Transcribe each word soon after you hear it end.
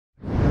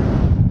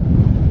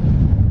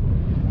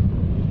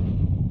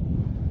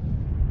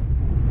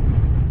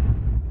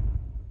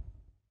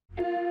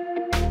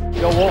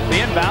the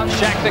inbound.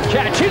 Shaq the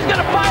catch. He's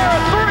going to fire a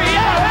three.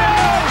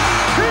 Yeah!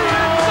 He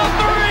hits the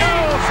three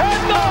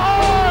at the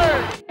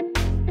heart.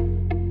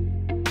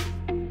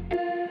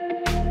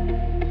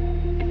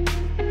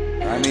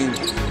 I mean,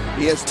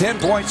 he has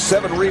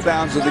 10.7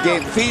 rebounds in the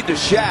game. Feed to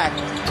Shaq.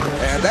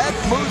 And that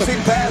moves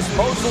him past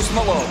Moses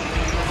Malone.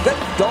 That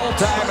dull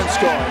time in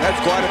scoring. That's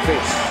quite a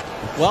feat.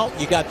 Well,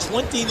 you got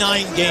 29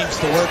 games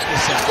to work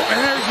this out. And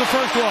here's the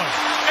first one.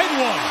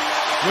 And one.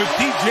 With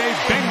DJ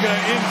Benga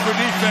in for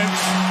defense.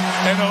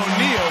 And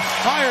O'Neal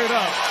fired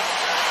up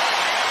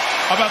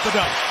about the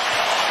dunk.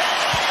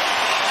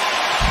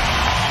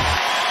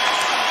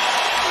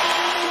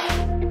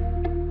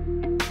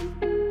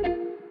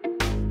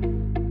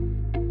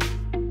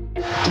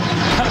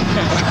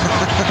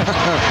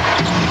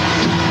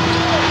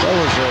 That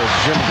was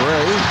Jim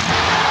Gray.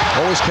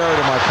 Always carried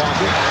in my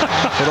pocket.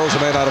 For those who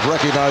may not have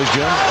recognized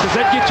Jim. Does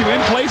that get you in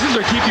places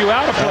or keep you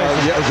out of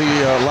places? Yeah,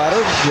 the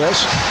latter,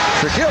 yes.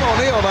 Shaquille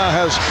O'Neal now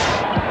has.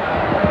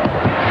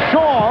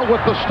 Shaw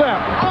with the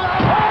step. Put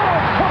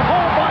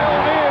home by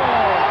O'Neal.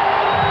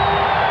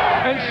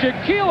 And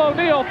Shaquille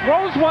O'Neal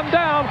throws one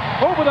down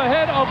over the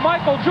head of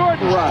Michael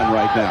Jordan. Run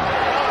right now.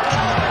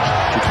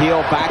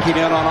 Shaquille backing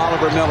in on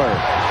Oliver Miller.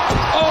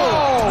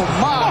 Oh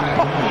my!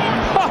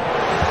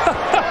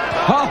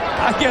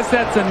 I guess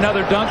that's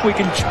another dunk we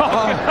can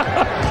chalk.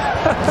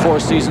 4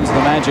 seasons of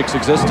the Magic's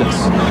existence.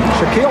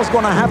 Shaquille's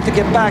going to have to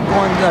get back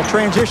on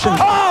transition.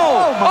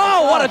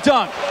 Oh, what a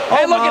dunk.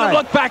 Hey, look at him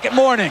look back at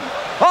Mourning.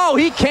 Oh,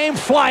 he came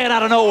flying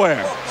out of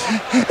nowhere.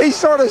 He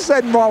sort of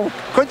said, well,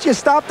 couldn't you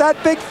stop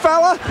that big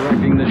fella?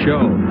 Directing the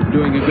show,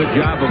 doing a good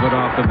job of it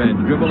off the bench.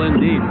 Dribble in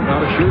deep, how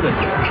to shoot it.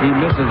 He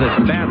misses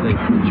it badly.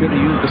 Should have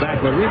used the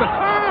backward rebound.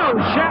 Oh,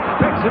 Shaq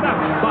picks it up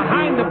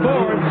behind the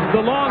board.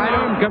 The long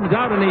arm comes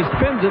out and he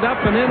spins it up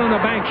and in on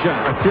a bank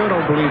shot. I still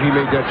don't believe he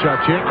made that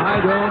shot, Chip.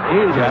 I don't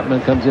either.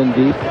 Chapman comes in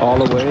deep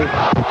all the way.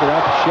 Picks it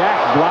up. Shaq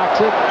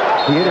blocks it.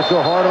 He hit it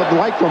so hard, the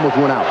lights almost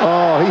went out.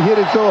 Oh, he hit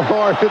it so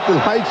hard that the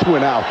lights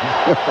went out.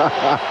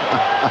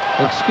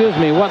 Excuse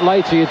me, what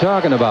lights are you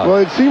talking about? Well,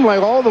 it seemed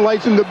like all the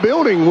lights in the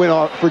building went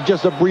off for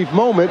just a brief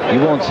moment.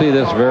 You won't see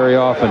this very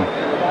often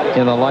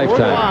in a lifetime.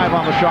 We're live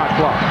on the shot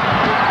clock.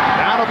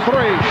 Down to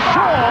 3.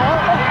 Shaw.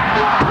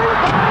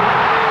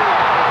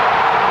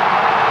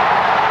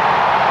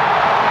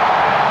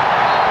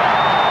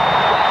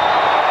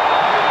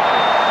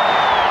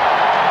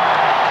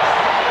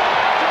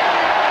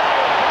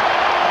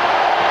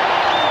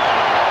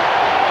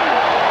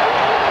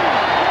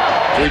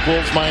 3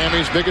 pulls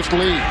Miami's biggest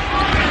lead.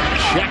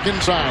 Shaq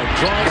inside,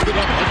 draws the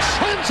double, and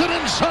sends it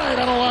inside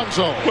on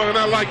Alonzo. Well, and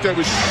I like that.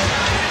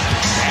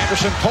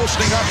 Anderson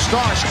posting up,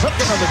 Starks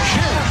cooking on the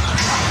chin.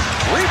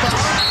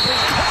 Rebound.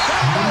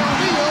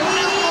 O'Neal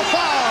in the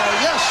foul.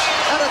 Yes,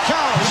 and it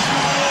counts.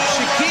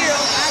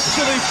 Shaquille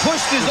actually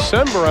pushed his own.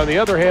 December, on the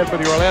other hand, for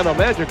the Orlando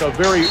Magic, a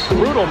very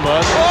brutal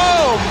month.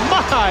 Oh,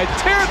 my!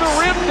 Tear the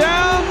rim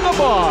down the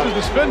bar. This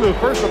is the spin move,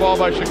 first of all,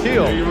 by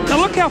Shaquille. Now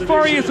look how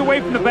far he is away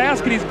from the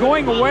basket. He's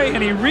going away,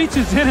 and he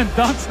reaches in and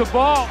dunks the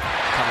ball.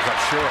 Comes up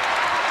short.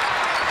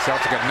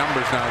 Celtics got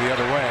numbers now the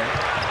other way.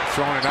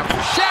 Throwing it up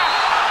for Shaq.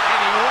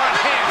 And he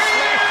one-hand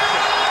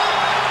slams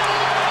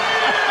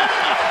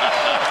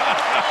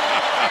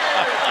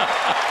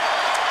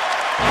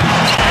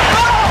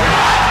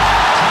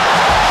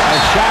A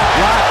shot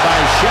blocked by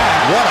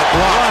Shaq. What a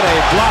block. What a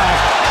block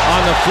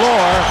on the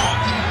floor.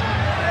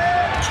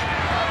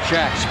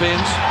 Shaq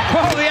spins.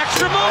 Oh, the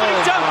extra move, he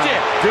dunked it.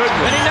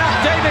 Goodness. And he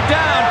knocked David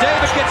down.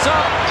 David gets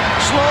up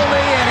slowly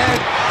and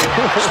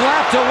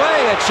slapped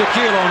away at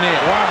Shaquille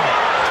O'Neal. Wow.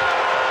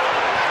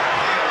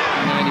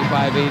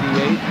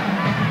 95-88.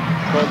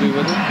 Kobe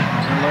with it.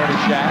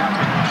 Unloaded Shaq.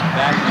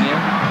 Backing in.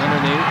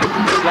 Underneath.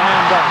 Slam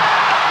dunk.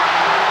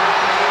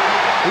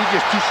 He's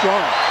just too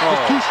strong.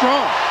 Just too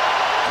strong.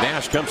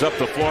 Nash comes up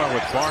the floor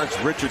with Barnes,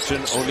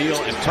 Richardson,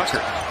 O'Neal, and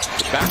Tucker.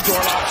 Backdoor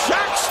lob.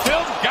 Shaq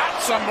still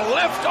got some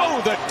left.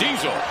 Oh, the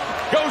Diesel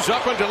goes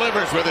up and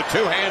delivers with a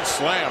two-hand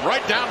slam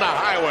right down the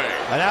highway.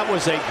 And that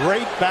was a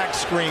great back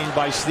screen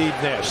by Steve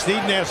Nash.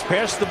 Steve Nash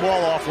passed the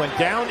ball off, went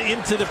down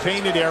into the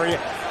painted area,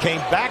 came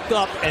back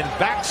up and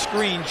back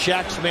screened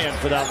Shaq's man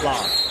for that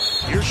lob.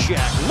 Here's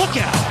Shaq. Look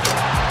out!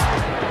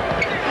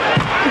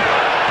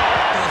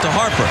 To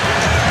Harper.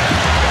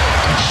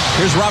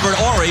 Here's Robert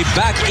Horry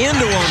back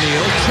into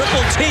O'Neal,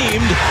 triple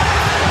teamed,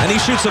 and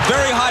he shoots a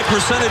very high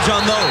percentage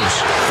on those.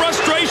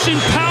 Frustration,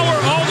 power,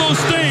 all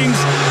those things.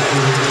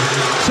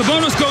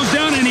 Sabonis goes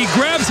down and he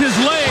grabs his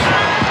leg.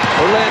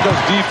 Orlando's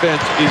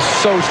defense is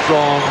so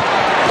strong.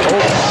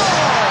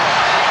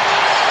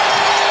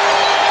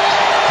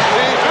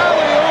 The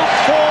alley-oop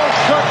for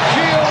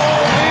Shaquille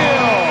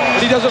O'Neal.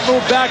 He doesn't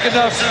move back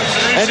enough,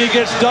 and he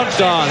gets dunked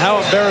on.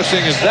 How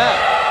embarrassing is that?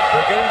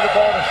 They're getting the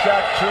ball to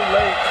Shaq too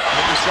late.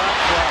 With the shot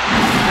clock.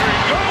 Here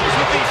he goes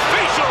with the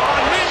facial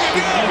on Ming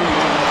again.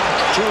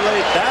 Too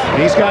late.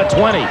 He's got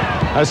 20.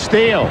 A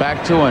steal.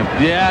 Back to him.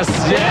 Yes.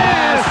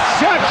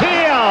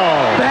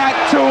 Shaquille. Back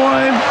to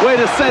him. Way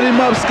to set him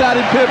up,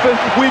 Scottie Pippen.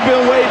 We've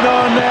been waiting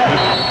on that.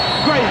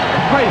 Great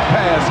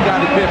pass,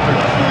 Scottie Pippen.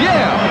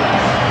 Yeah.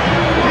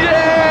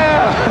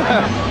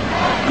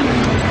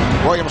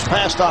 Williams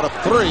passed out of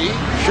 3,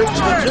 shoots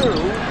the 2.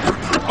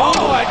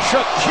 Oh, and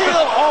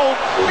Shaquille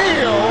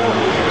O'Neal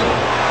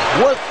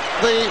with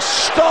the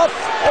stuff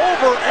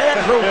over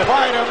Andrew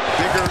Bynum.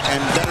 Bigger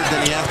and better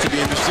than he has to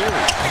be in the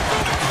series.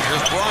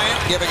 Here's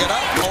Bryant giving it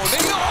up.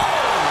 O'Neal.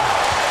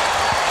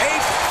 A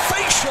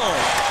facial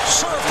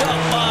served up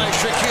by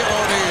Shaquille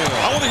O'Neal.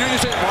 I want to hear you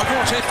say, Mark, I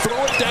want to say,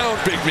 throw it down,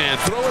 big man.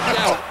 Throw it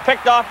down.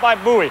 Picked off by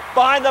Bowie.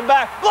 Behind the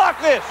back.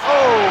 Block this.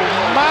 Oh,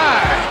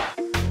 my.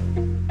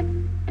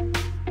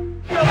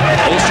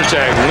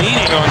 Ostertag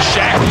leaning on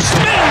Shaq, who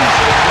spins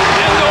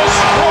and goes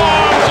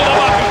strong to the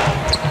bucket.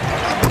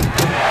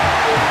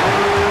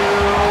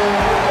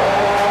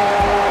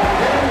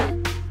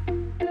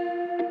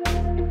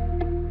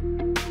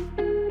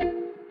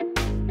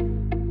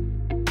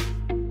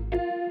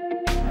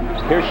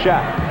 Here's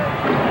Shaq.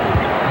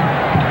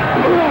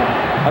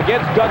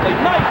 Against Dudley.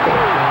 Nice.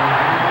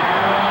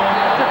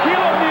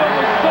 Shaquille O'Neal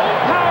was so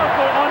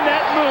powerful on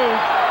that move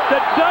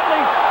that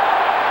Dudley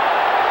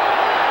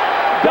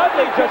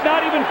could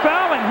not even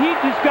foul him. He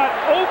just got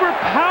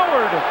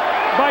overpowered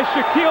by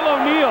Shaquille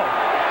O'Neal.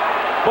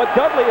 But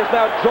Dudley is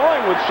now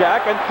drawing with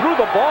Shaq and threw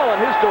the ball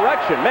in his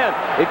direction. Man,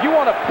 if you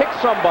want to pick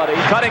somebody.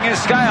 Cutting his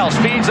style,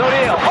 speeds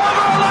O'Neal.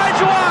 Over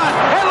Elijah Watt!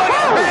 And look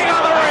at bang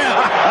on the rim!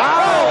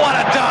 Oh, what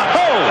a dunk!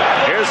 Oh!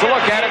 Here's the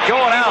look at it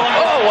going out.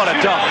 Oh, what a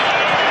dunk!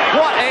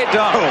 What a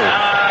dunk!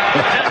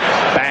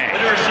 Bang!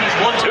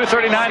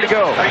 2:39 to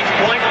go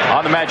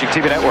on the Magic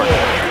TV Network.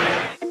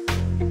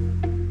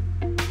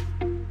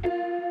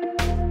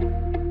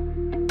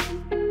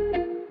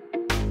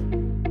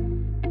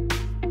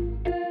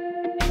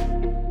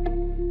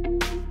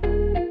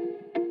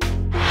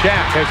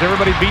 Shaq has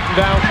everybody beaten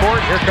down court.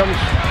 Here comes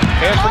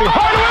Anthony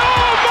Hardaway.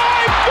 Oh,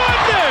 my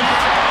goodness!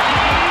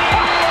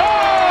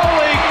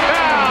 Holy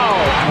cow!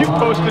 You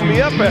posted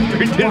me up after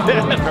he did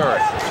that.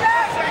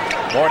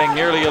 Warning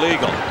nearly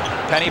illegal.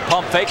 Penny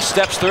pump fake,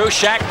 steps through.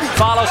 Shaq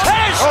follows.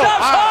 Hey,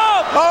 steps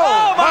home!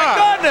 Oh, my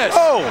goodness!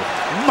 Oh,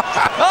 my.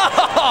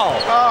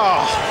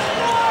 Oh!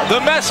 The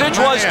message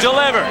was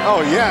delivered.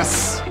 Oh,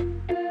 yes.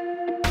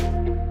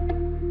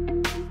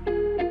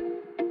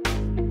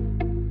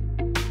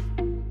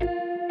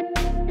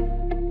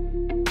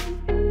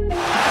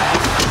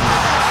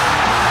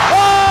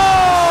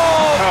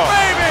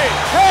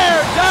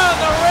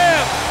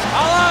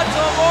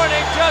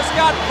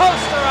 Got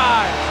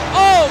posterized.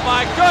 Oh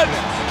my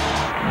goodness.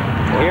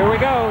 Here we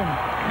go.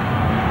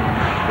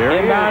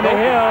 Inbound to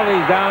Hill.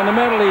 He's down the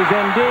middle. He's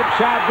in deep.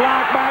 Shot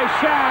blocked by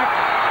Shaq.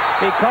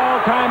 He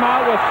called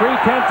timeout with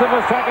 0.3 of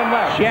a second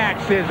left.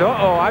 Shaq says,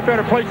 uh-oh, I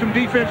better play some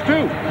defense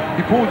too.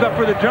 He pulls up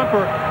for the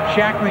jumper.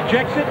 Shaq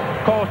rejects it,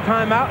 calls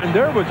timeout, and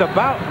there was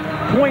about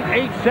 0.8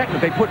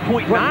 seconds. They put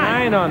 0.9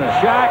 on it.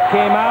 Shaq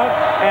came out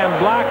and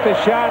blocked the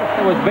shot.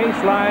 It was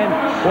baseline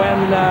when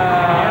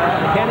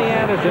Kenny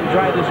Anderson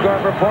tried to score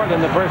for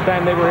Portland the first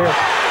time they were here.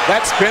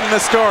 That's been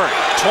the story.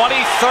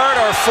 23rd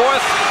or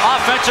 4th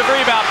offensive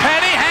rebound.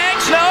 Penny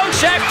hangs low.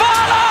 Shaq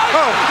follows.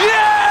 Oh.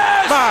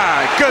 Yes!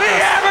 My goodness. He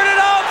hammered it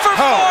home for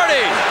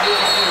 40.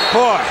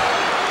 Boy.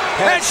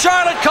 And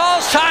Charlotte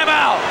calls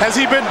timeout. Has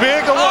he been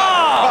big or what?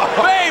 Oh,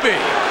 baby.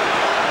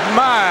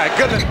 My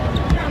goodness.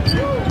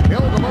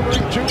 Hill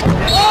delivering to.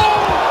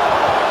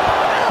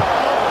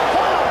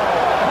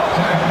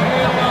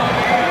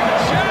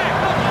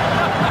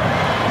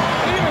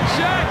 Even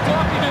Shaq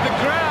talking to the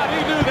crowd.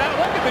 He knew that.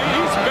 Look at the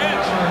East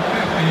bench.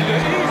 The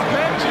East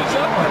bench is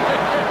up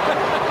there.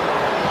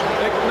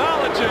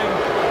 Acknowledging.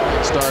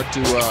 Start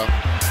to,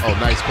 oh,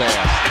 nice pass.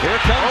 Here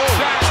comes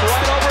Shaq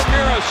right over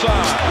Mira's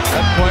side.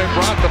 That play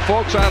brought the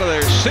folks out of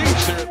their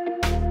seats here.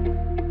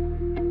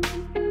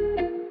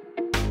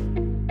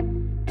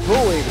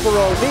 Bowie for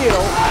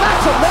O'Neal.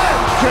 That's a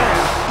man's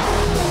chance.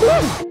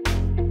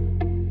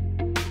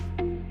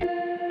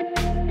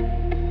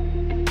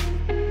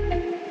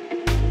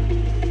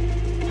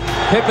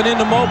 Pippen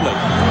into Mobley.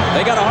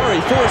 They got to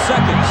hurry. 4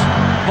 seconds.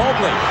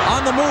 Mobley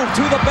on the move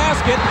to the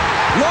basket.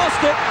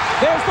 Lost it.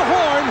 There's the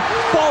horn.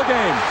 Ball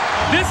game.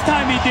 This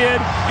time he did,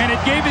 and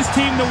it gave his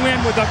team the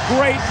win with a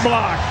great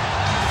block.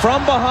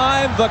 From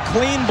behind, the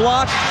clean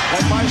block.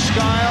 Led by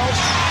Skiles.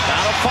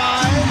 Down to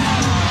 5.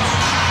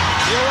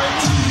 Ewing.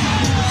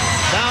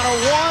 Down to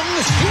 1.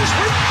 He's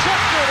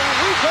rejected, and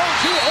we go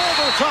to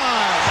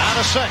overtime. Down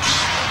to 6.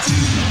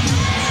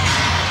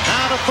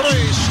 Down to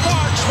 3.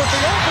 Starks with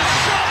the open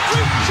shot.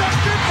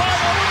 Rejected by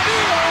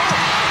O'Neal.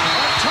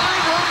 And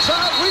time runs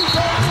out. We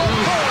go to a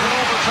third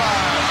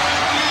overtime.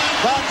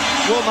 That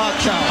will not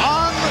count.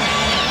 On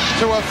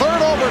to a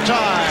third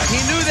overtime.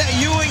 He knew that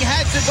Ewing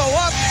had to go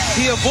up.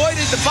 He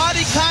avoided the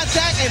body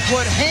contact and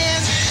put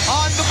hands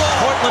on the ball.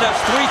 Portland has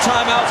 3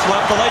 timeouts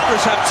left. The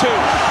Lakers have 2.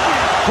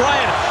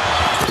 Bryant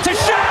to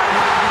Shaq.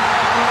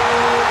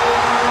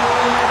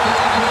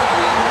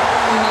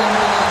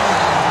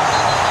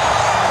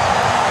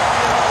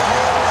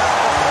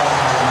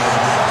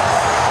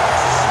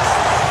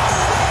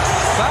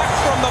 Back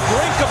from the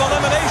brink of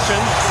elimination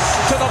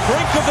to the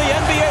brink of the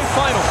NBA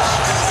Finals.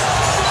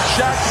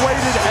 Shaq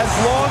waited as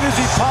long as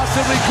he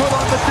possibly could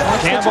on the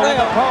deck. Campbell in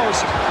the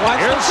post.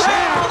 Here's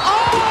Shaq.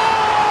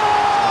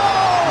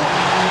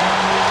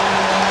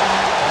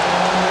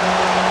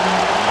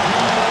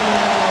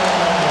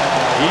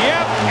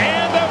 Yep,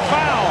 and a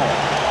foul.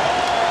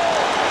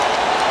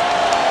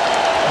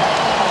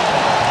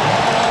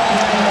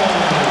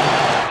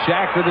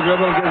 Shaq to the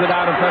dribble, gives it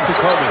out in front to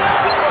Kobe.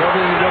 Kobe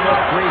to the dribble,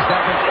 3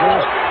 seconds.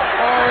 Ori's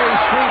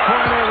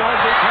three-pointer was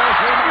because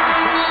he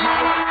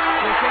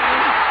the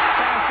game.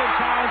 Fastest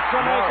chance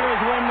the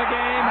Lakers win the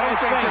game. I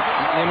think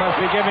they must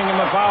be giving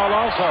him a foul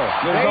also.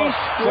 There's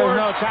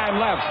no time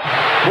left.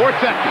 4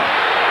 seconds.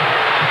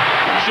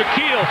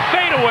 Shaquille,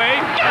 fadeaway.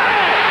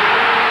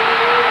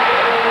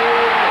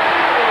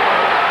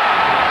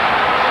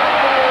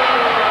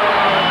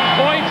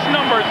 Points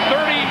number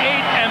 38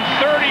 and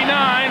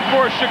 39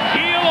 for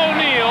Shaquille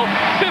O'Neal.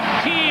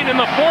 15 in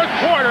the fourth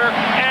quarter,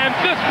 and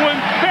this one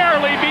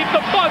barely beat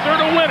the buzzer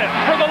to win it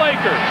for the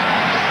Lakers.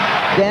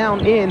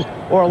 Down in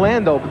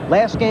Orlando.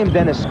 Last game,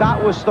 Dennis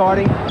Scott was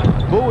starting.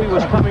 Bowie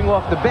was coming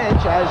off the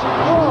bench as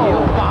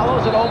Shaquille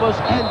follows it almost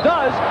and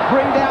does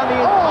bring down the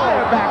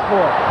entire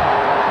backboard.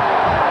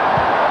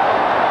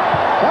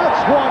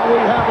 That's one we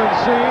haven't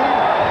seen.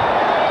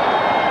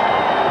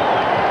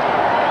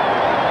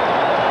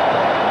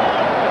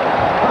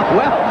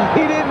 Well,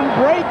 he didn't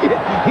break it.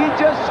 He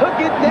just took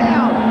it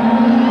down.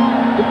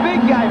 The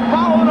big guy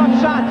followed up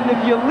shots, and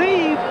if you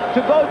leave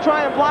to go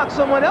try and block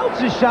someone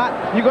else's shot,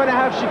 you're going to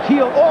have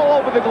Shaquille all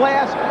over the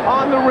glass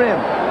on the rim.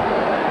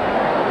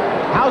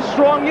 How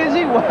strong is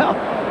he? Well,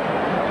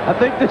 I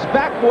think this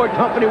backboard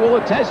company will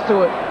attest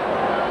to it.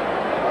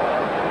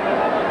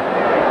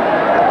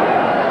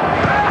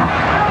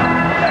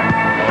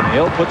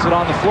 O'Neal puts it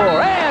on the floor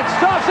and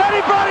stops, and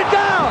he brought it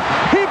down.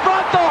 He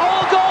brought the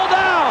whole goal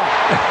down.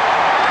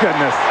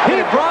 Goodness.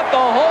 He brought the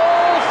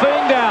whole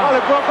thing down. Oh,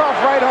 it broke off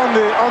right on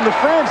the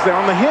fringe there,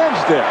 on the hinge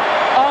there.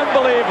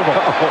 Unbelievable.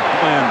 Oh,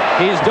 man.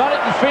 He's done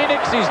it in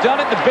Phoenix. He's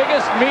done it in the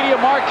biggest media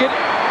market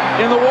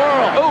in the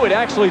world. Oh, it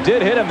actually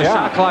did hit him. The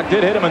shot clock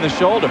did hit him in the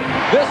shoulder.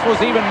 This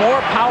was even more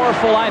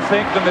powerful, I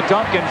think, than the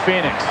dunk in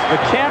Phoenix. The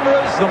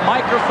cameras, the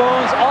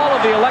microphones, all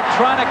of the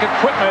electronic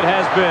equipment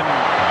has been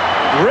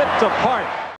ripped apart.